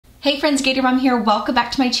Hey friends, Gator Mom here. Welcome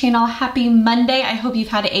back to my channel. Happy Monday. I hope you've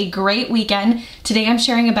had a great weekend. Today I'm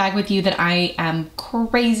sharing a bag with you that I am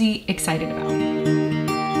crazy excited about.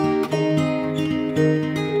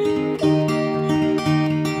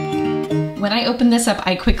 When I opened this up,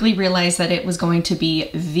 I quickly realized that it was going to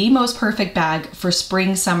be the most perfect bag for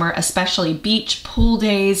spring, summer, especially beach, pool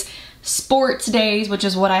days, sports days, which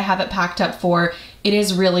is what I have it packed up for. It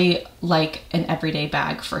is really like an everyday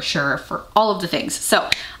bag for sure for all of the things. So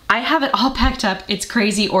I have it all packed up. It's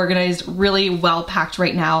crazy organized, really well packed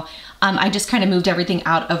right now. I just kind of moved everything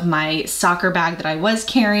out of my soccer bag that I was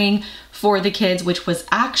carrying for the kids, which was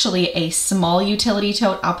actually a small utility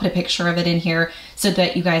tote. I'll put a picture of it in here so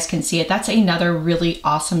that you guys can see it. That's another really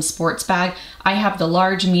awesome sports bag. I have the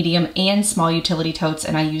large, medium, and small utility totes,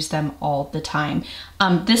 and I use them all the time.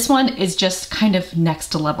 This one is just kind of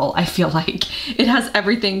next level, I feel like. It has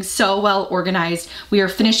everything so well organized. We are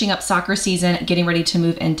finishing up soccer season, getting ready to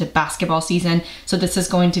move into basketball season. So this is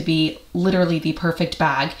going to be literally the perfect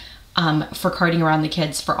bag for carting around the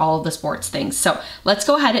kids for all of the sports things. So let's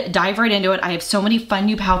go ahead and dive right into it. I have so many fun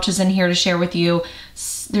new pouches in here to share with you.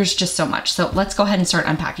 There's just so much. So let's go ahead and start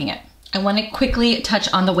unpacking it. I want to quickly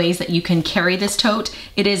touch on the ways that you can carry this tote.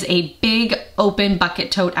 It is a big open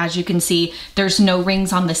bucket tote, as you can see. There's no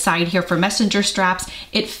rings on the side here for messenger straps.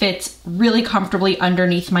 It fits really comfortably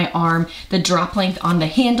underneath my arm. The drop length on the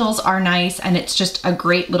handles are nice, and it's just a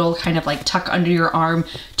great little kind of like tuck under your arm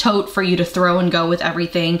tote for you to throw and go with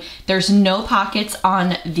everything. There's no pockets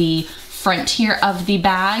on the front here of the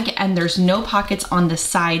bag, and there's no pockets on the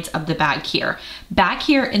sides of the bag here. Back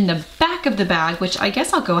here in the back of the bag, which I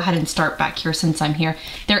guess I'll go ahead and start back here since I'm here,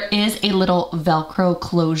 there is a little Velcro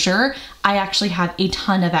closure. I actually have a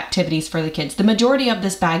ton of activities for the kids. The majority of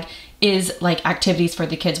this bag is like activities for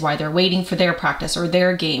the kids while they're waiting for their practice or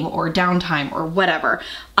their game or downtime or whatever.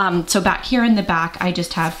 So back here in the back, I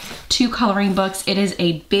just have 2 coloring books. It is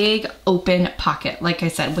a big open pocket, like I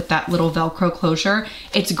said, with that little Velcro closure.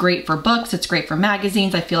 It's great for books. It's great for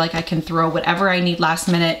magazines. I feel like I can throw whatever I need last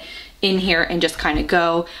minute in here and just kind of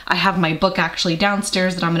go. I have my book actually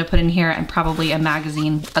downstairs that I'm going to put in here, and probably a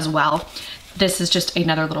magazine as well. This is just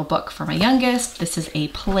another little book for my youngest. This is a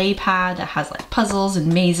play pad that has like puzzles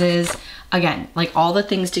and mazes. Again, like all the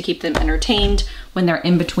things to keep them entertained when they're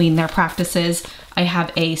in between their practices. I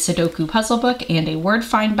have a Sudoku puzzle book and a word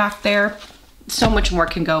find back there. So much more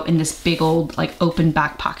can go in this big old like open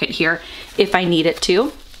back pocket here if I need it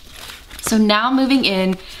to. So now moving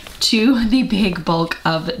in to the big bulk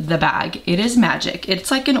of the bag. It is magic.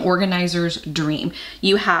 It's like an organizer's dream.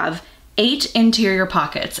 You have 8 interior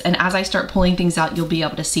pockets, and as I start pulling things out, you'll be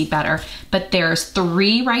able to see better. But there's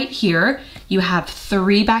 3 right here, you have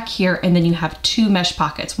 3 back here, and then you have 2 mesh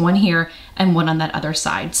pockets, 1 here and 1 on that other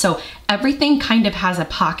side. So everything kind of has a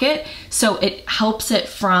pocket, so it helps it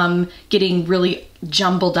from getting really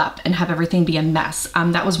jumbled up and have everything be a mess.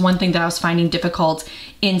 That was one thing that I was finding difficult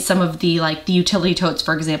in some of the the utility totes,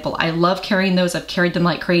 for example. I love carrying those. I've carried them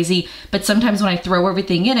like crazy, but sometimes when I throw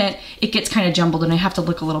everything in it, it gets kind of jumbled and I have to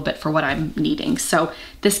look a little bit for what I'm needing. So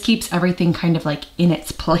this keeps everything kind of like in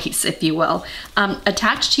its place, if you will.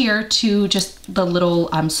 Attached here to just the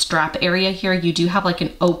little strap area here, you do have like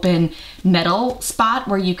an open metal spot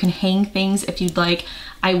where you can hang things if you'd like.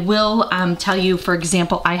 I will tell you, for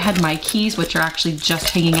example, I had my keys, which are actually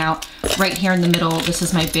just hanging out right here in the middle. This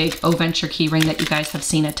is my big O-Venture key ring that you guys have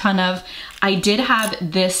seen a ton of. I did have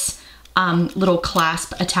this little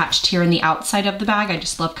clasp attached here in the outside of the bag. I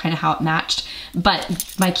just love kind of how it matched,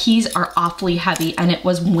 but my keys are awfully heavy and it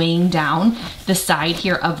was weighing down the side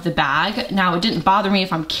here of the bag. Now it didn't bother me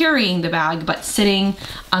if I'm carrying the bag, but sitting,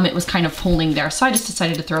 it was kind of pulling there. So I just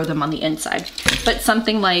decided to throw them on the inside. But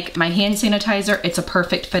something like my hand sanitizer, it's a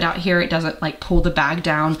perfect fit out here. It doesn't like pull the bag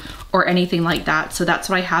down or anything like that. So that's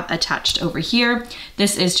what I have attached over here.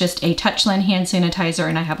 This is just a Touchland hand sanitizer,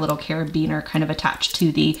 and I have a little carabiner kind of attached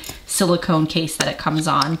to the silicone case that it comes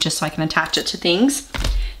on, just so I can attach it to things.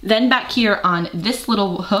 Then back here on this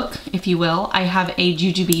little hook, if you will, I have a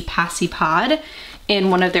Jujube Passy Pod in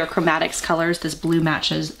one of their chromatics colors. This blue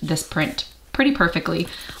matches this print pretty perfectly.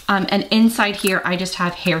 And inside here, I just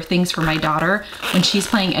have hair things for my daughter. When she's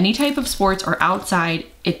playing any type of sports or outside,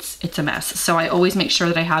 it's a mess. So I always make sure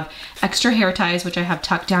that I have extra hair ties, which I have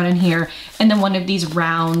tucked down in here, and then one of these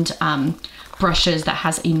round brushes that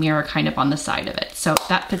has a mirror kind of on the side of it. So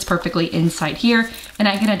that fits perfectly inside here, and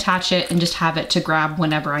I can attach it and just have it to grab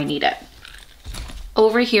whenever I need it.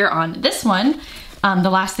 Over here on this one, the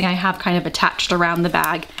last thing I have kind of attached around the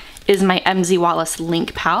bag is my MZ Wallace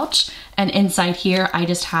link pouch, and inside here I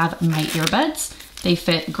just have my earbuds. They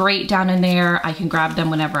fit great down in there. I can grab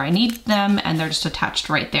them whenever I need them, and they're just attached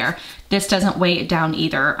right there. This doesn't weigh it down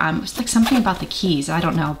either. It's like something about the keys, I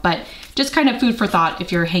don't know, but just kind of food for thought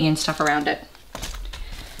if you're hanging stuff around it.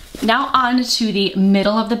 Now on to the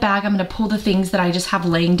middle of the bag. I'm gonna pull the things that I just have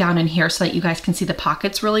laying down in here so that you guys can see the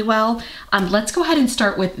pockets really well. Let's go ahead and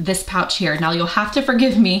start with this pouch here. Now you'll have to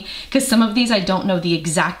forgive me because some of these I don't know the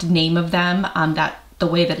exact name of them, the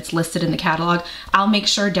way that it's listed in the catalog. I'll make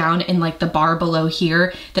sure down in like the bar below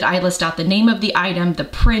here that I list out the name of the item, the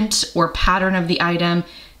print or pattern of the item,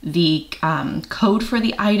 the code for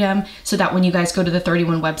the item, so that when you guys go to the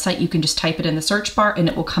 31 website, you can just type it in the search bar and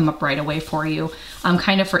it will come up right away for you,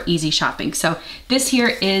 kind of for easy shopping. So this here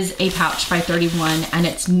is a pouch by 31 and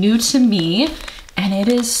it's new to me and it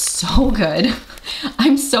is so good.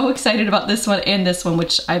 I'm so excited about this one and this one,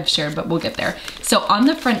 which I've shared, but we'll get there. So on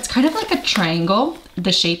the front, it's kind of like a triangle,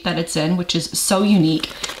 the shape that it's in, which is so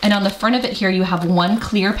unique. And on the front of it here, you have one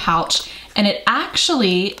clear pouch, and it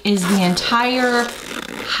actually is the entire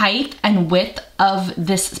height and width of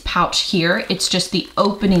this pouch here. It's just the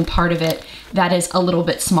opening part of it that is a little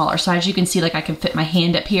bit smaller. So as you can see, like I can fit my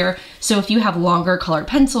hand up here. So if you have longer colored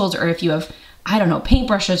pencils, or if you have, I don't know,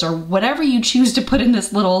 paintbrushes or whatever you choose to put in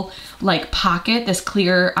this little like pocket, this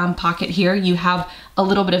clear pocket here, you have a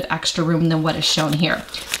little bit of extra room than what is shown here.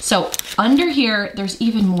 So under here, there's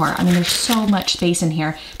even more. I mean, there's so much space in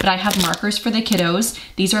here, but I have markers for the kiddos.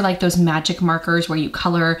 These are like those magic markers where you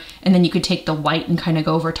color and then you could take the white and kind of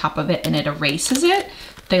go over top of it and it erases it.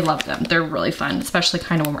 They love them. They're really fun, especially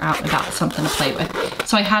kind of when we're out and about, something to play with.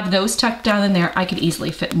 So I have those tucked down in there. I could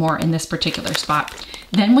easily fit more in this particular spot.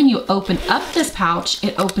 Then when you open up this pouch,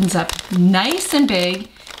 it opens up nice and big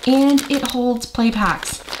and it holds play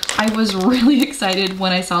packs. I was really excited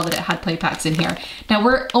when I saw that it had play packs in here. Now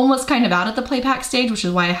we're almost kind of out at the play pack stage, which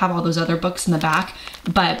is why I have all those other books in the back,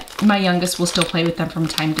 but my youngest will still play with them from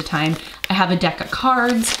time to time. I have a deck of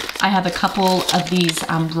cards. I have a couple of these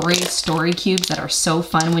raised story cubes that are so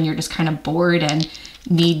fun when you're just kind of bored and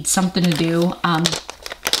need something to do.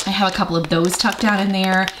 I have a couple of those tucked down in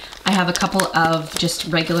there. I have a couple of just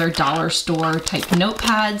regular dollar store type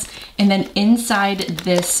notepads. And then inside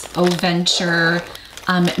this O-Venture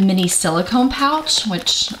mini silicone pouch,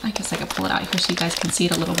 which I guess I could pull it out here so you guys can see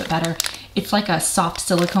it a little bit better. It's like a soft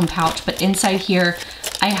silicone pouch, but inside here,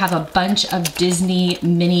 I have a bunch of Disney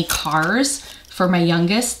mini cars for my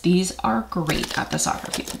youngest. These are great at the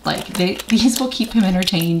soccer field. Like these will keep him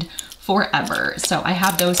entertained forever. So I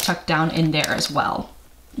have those tucked down in there as well.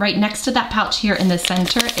 Right next to that pouch here in the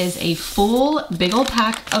center is a full big old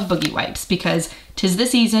pack of boogie wipes because 'tis the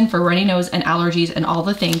season for runny nose and allergies and all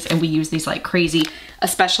the things, and we use these like crazy,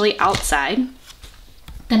 especially outside.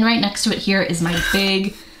 Then right next to it here is my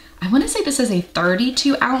big, I want to say this is a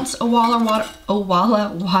 32-ounce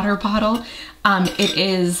Owala water bottle.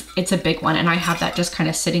 It's a big one, and I have that just kind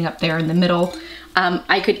of sitting up there in the middle.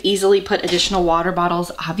 I could easily put additional water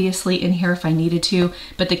bottles obviously in here if I needed to,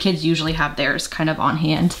 but the kids usually have theirs kind of on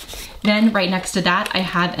hand. Then right next to that, I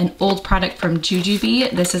have an old product from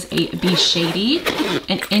Jujubee. This is a Be Shady.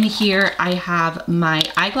 And in here I have my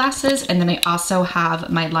eyeglasses, and then I also have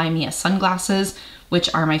my Limea sunglasses,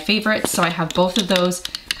 which are my favorites. So I have both of those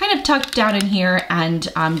kind of tucked down in here, and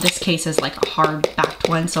this case is like a hard backed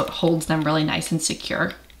one, so it holds them really nice and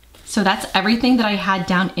secure. So that's everything that I had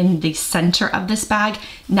down in the center of this bag.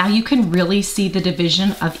 Now you can really see the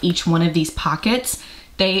division of each one of these pockets.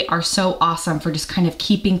 They are so awesome for just kind of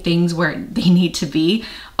keeping things where they need to be.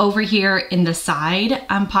 Over here in the side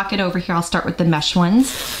pocket over here, I'll start with the mesh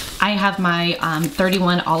ones. I have my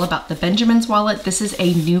 31 All About the Benjamins wallet. This is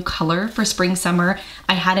a new color for spring, summer.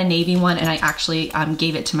 I had a navy one and I actually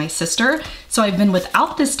gave it to my sister. So I've been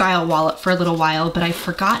without this style wallet for a little while, but I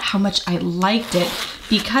forgot how much I liked it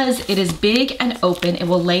because it is big and open. It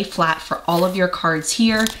will lay flat for all of your cards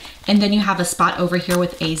here. And then you have a spot over here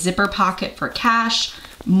with a zipper pocket for cash,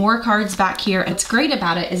 more cards back here. What's great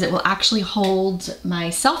about it is it will actually hold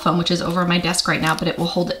my cell phone, which is over on my desk right now, but it will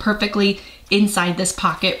hold it perfectly inside this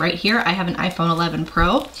pocket right here. I have an iPhone 11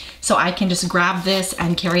 Pro, so I can just grab this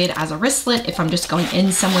and carry it as a wristlet if I'm just going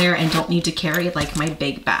in somewhere and don't need to carry like my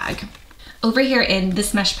big bag. Over here in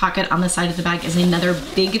this mesh pocket on the side of the bag is another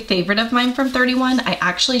big favorite of mine from 31. I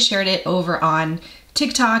actually shared it over on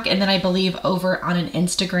TikTok and then I believe over on an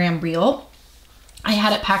Instagram reel. I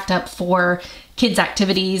had it packed up for kids'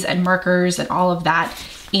 activities and markers and all of that.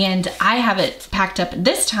 And I have it packed up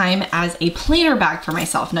this time as a planner bag for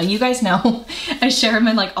myself. Now you guys know, I share them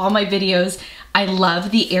in like all my videos. I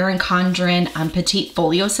love the Erin Condren Petite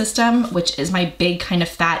Folio system, which is my big kind of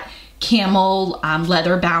fat camel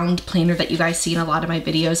leather bound planner that you guys see in a lot of my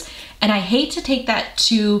videos. And I hate to take that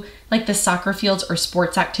to like the soccer fields or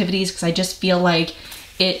sports activities, because I just feel like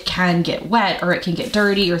it can get wet or it can get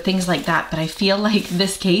dirty or things like that. But I feel like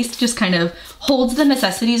this case just kind of holds the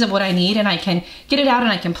necessities of what I need, and I can get it out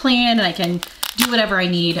and I can plan and I can do whatever I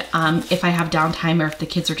need if I have downtime or if the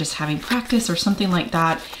kids are just having practice or something like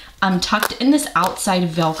that. Tucked in this outside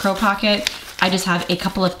Velcro pocket, I just have a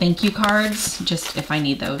couple of thank you cards, just if I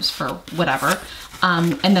need those for whatever.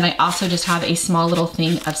 And then I also just have a small little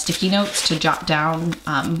thing of sticky notes to jot down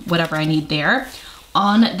whatever I need there.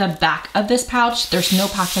 On the back of this pouch, there's no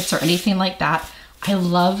pockets or anything like that. I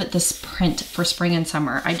love this print for spring and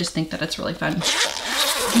summer. I just think that it's really fun.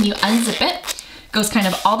 And you unzip it, goes kind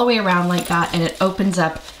of all the way around like that, and it opens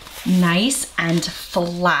up nice and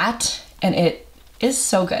flat, and it is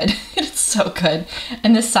so good. It's so good.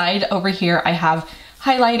 And this side over here, I have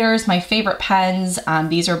highlighters, my favorite pens.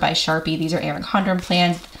 These are by Sharpie. These are Erin Condren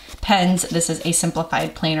pens. This is a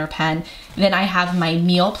simplified planner pen. Then I have my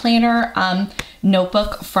meal planner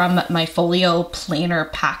notebook from my folio planner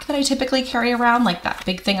pack that I typically carry around, like that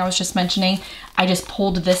big thing I was just mentioning. I just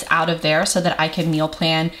pulled this out of there so that I can meal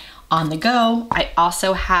plan on the go. I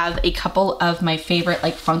also have a couple of my favorite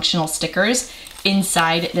like functional stickers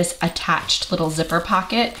inside this attached little zipper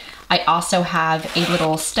pocket. I also have a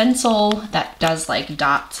little stencil that does like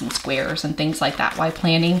dots and squares and things like that while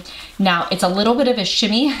planning. Now it's a little bit of a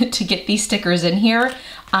shimmy to get these stickers in here,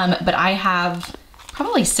 but I have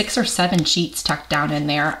probably 6 or 7 sheets tucked down in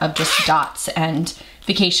there of just dots and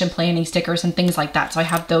vacation planning stickers and things like that. So I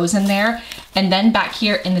have those in there. And then back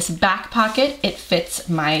here in this back pocket, it fits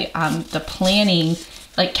my, the planning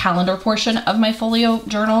like calendar portion of my folio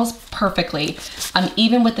journals perfectly.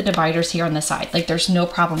 Even with the dividers here on the side, like there's no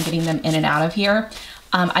problem getting them in and out of here.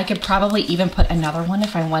 I could probably even put another one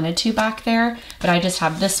if I wanted to back there, but I just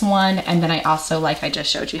have this one. And then I also, like I just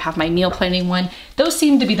showed you, have my meal planning one. Those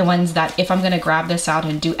seem to be the ones that if I'm gonna grab this out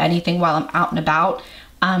and do anything while I'm out and about,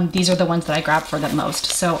 these are the ones that I grab for the most.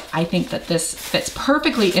 So I think that this fits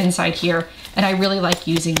perfectly inside here, and I really like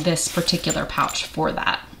using this particular pouch for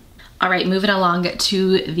that. All right, moving along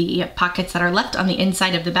to the pockets that are left on the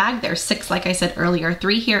inside of the bag. There's 6, like I said earlier,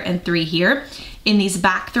 3 here and 3 here. In these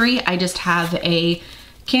back 3, I just have a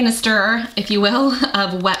canister, if you will,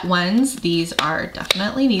 of wet ones. These are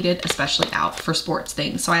definitely needed, especially out for sports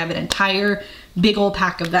things. So I have an entire big old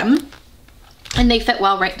pack of them, and they fit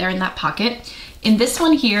well right there in that pocket. In this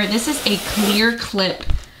one here, this is a clear clip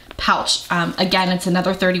pouch. Again, it's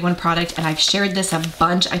another 31 product, and I've shared this a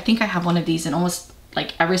bunch. I think I have one of these in almost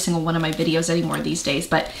like every single one of my videos anymore these days,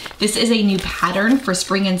 but this is a new pattern for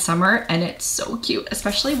spring and summer, and it's so cute,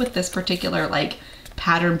 especially with this particular like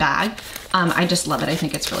pattern bag. I just love it. I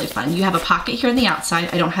think it's really fun. You have a pocket here on the outside.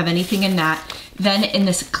 I don't have anything in that. Then in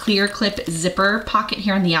this clear clip zipper pocket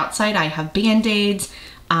here on the outside, I have Band-Aids,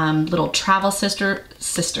 little travel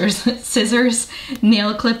scissors,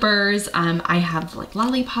 nail clippers. I have like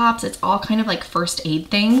lollipops. It's all kind of like first aid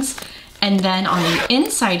things. And then on the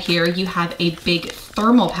inside here, you have a big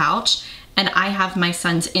thermal pouch, and I have my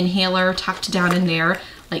son's inhaler tucked down in there,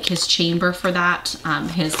 like his chamber for that,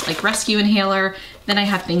 his like rescue inhaler. Then I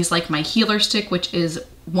have things like my healer stick, which is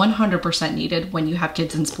 100% needed when you have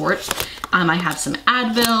kids in sports. I have some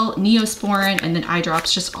Advil, Neosporin, and then eye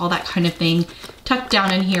drops, just all that kind of thing tucked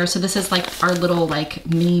down in here. So this is like our little like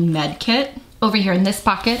mini med kit. Over here in this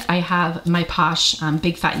pocket, I have my Posh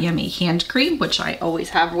Big Fat Yummy hand cream, which I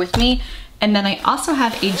always have with me. And then I also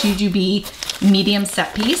have a Jujube medium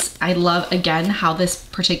set piece. I love, again, how this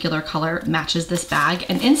particular color matches this bag.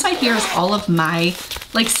 And inside here is all of my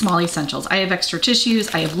like small essentials. I have extra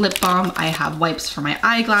tissues, I have lip balm, I have wipes for my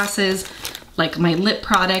eyeglasses, like my lip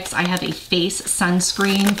products. I have a face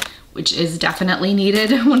sunscreen, which is definitely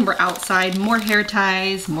needed when we're outside, more hair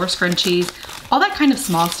ties, more scrunchies, all that kind of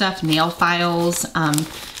small stuff, nail files.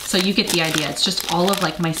 So you get the idea. It's just all of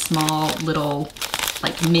like my small little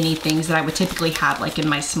like mini things that I would typically have like in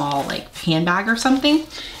my small like handbag or something.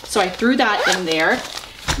 So I threw that in there.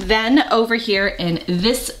 Then over here in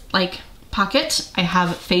this like pocket, I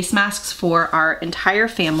have face masks for our entire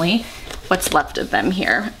family. What's left of them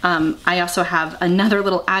here. I also have another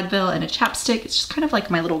little Advil and a chapstick. It's just kind of like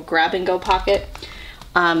my little grab and go pocket.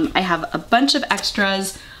 I have a bunch of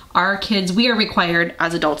extras. Our kids, we are required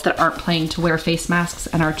as adults that aren't playing to wear face masks,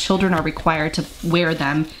 and our children are required to wear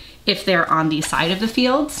them if they're on the side of the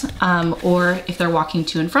fields or if they're walking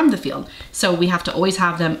to and from the field. So we have to always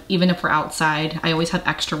have them, even if we're outside. I always have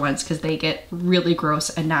extra ones because they get really gross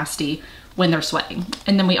and nasty when they're sweating.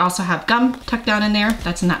 And then we also have gum tucked down in there.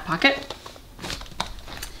 That's in that pocket.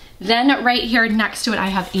 Then right here next to it, I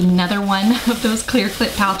have another one of those clear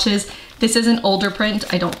clip pouches. This is an older print.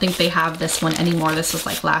 I don't think they have this one anymore. This was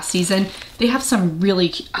like last season. They have some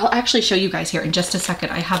really, I'll actually show you guys here in just a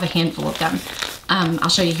second. I have a handful of them. I'll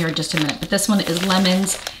show you here in just a minute, but this one is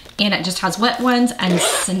lemons and it just has wet ones and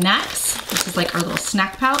snacks. This is like our little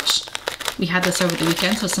snack pouch. We had this over the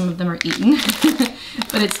weekend, so some of them are eaten,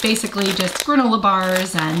 but it's basically just granola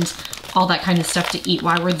bars and all that kind of stuff to eat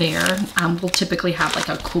while we're there. We'll typically have like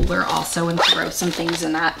a cooler also and throw some things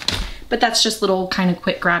in that. But that's just little kind of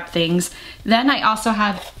quick grab things. Then I also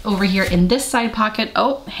have over here in this side pocket,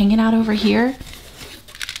 oh, hanging out over here,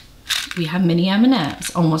 we have mini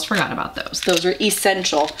M&Ms. Almost forgot about those. Those are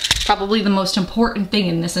essential. Probably the most important thing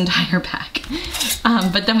in this entire pack.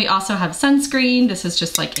 But then we also have sunscreen. This is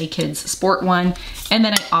just like a kid's sport one. And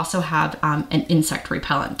then I also have an insect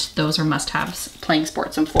repellent. Those are must-haves playing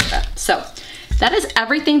sports in Florida. So that is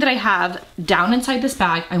everything that I have down inside this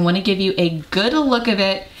bag. I want to give you a good look of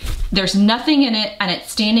it. There's nothing in it and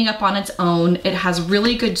it's standing up on its own. It has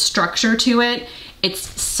really good structure to it.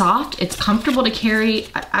 It's soft, it's comfortable to carry.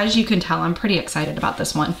 As you can tell, I'm pretty excited about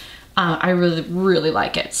this one. I really, really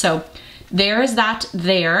like it. So there is that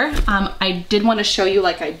there. I did want to show you,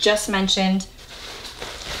 like I just mentioned,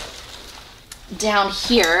 down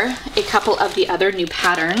here, a couple of the other new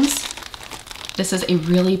patterns. This is a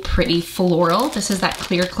really pretty floral. This is that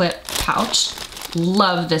clear clip pouch.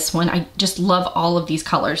 Love this one. I just love all of these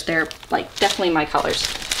colors. They're like definitely my colors.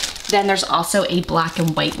 Then there's also a black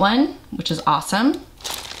and white one, which is awesome.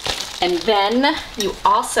 And then you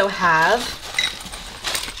also have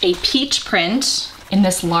a peach print in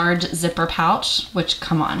this large zipper pouch, which,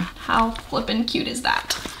 come on, how flippin' cute is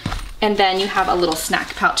that? And then you have a little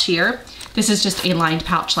snack pouch here. This is just a lined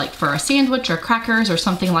pouch like for a sandwich or crackers or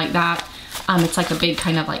something like that. It's like a big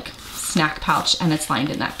kind of like snack pouch and it's lined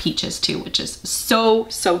in that peaches too, which is so,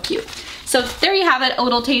 so cute. So there you have it, a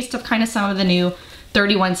little taste of kind of some of the new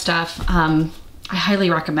 31 stuff. I highly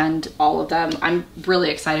recommend all of them. I'm really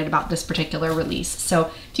excited about this particular release.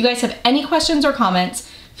 So if you guys have any questions or comments,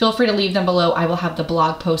 feel free to leave them below. I will have the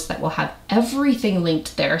blog post that will have everything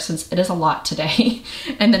linked there since it is a lot today.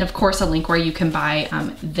 And then of course a link where you can buy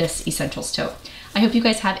this Essentials tote. I hope you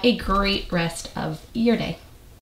guys have a great rest of your day.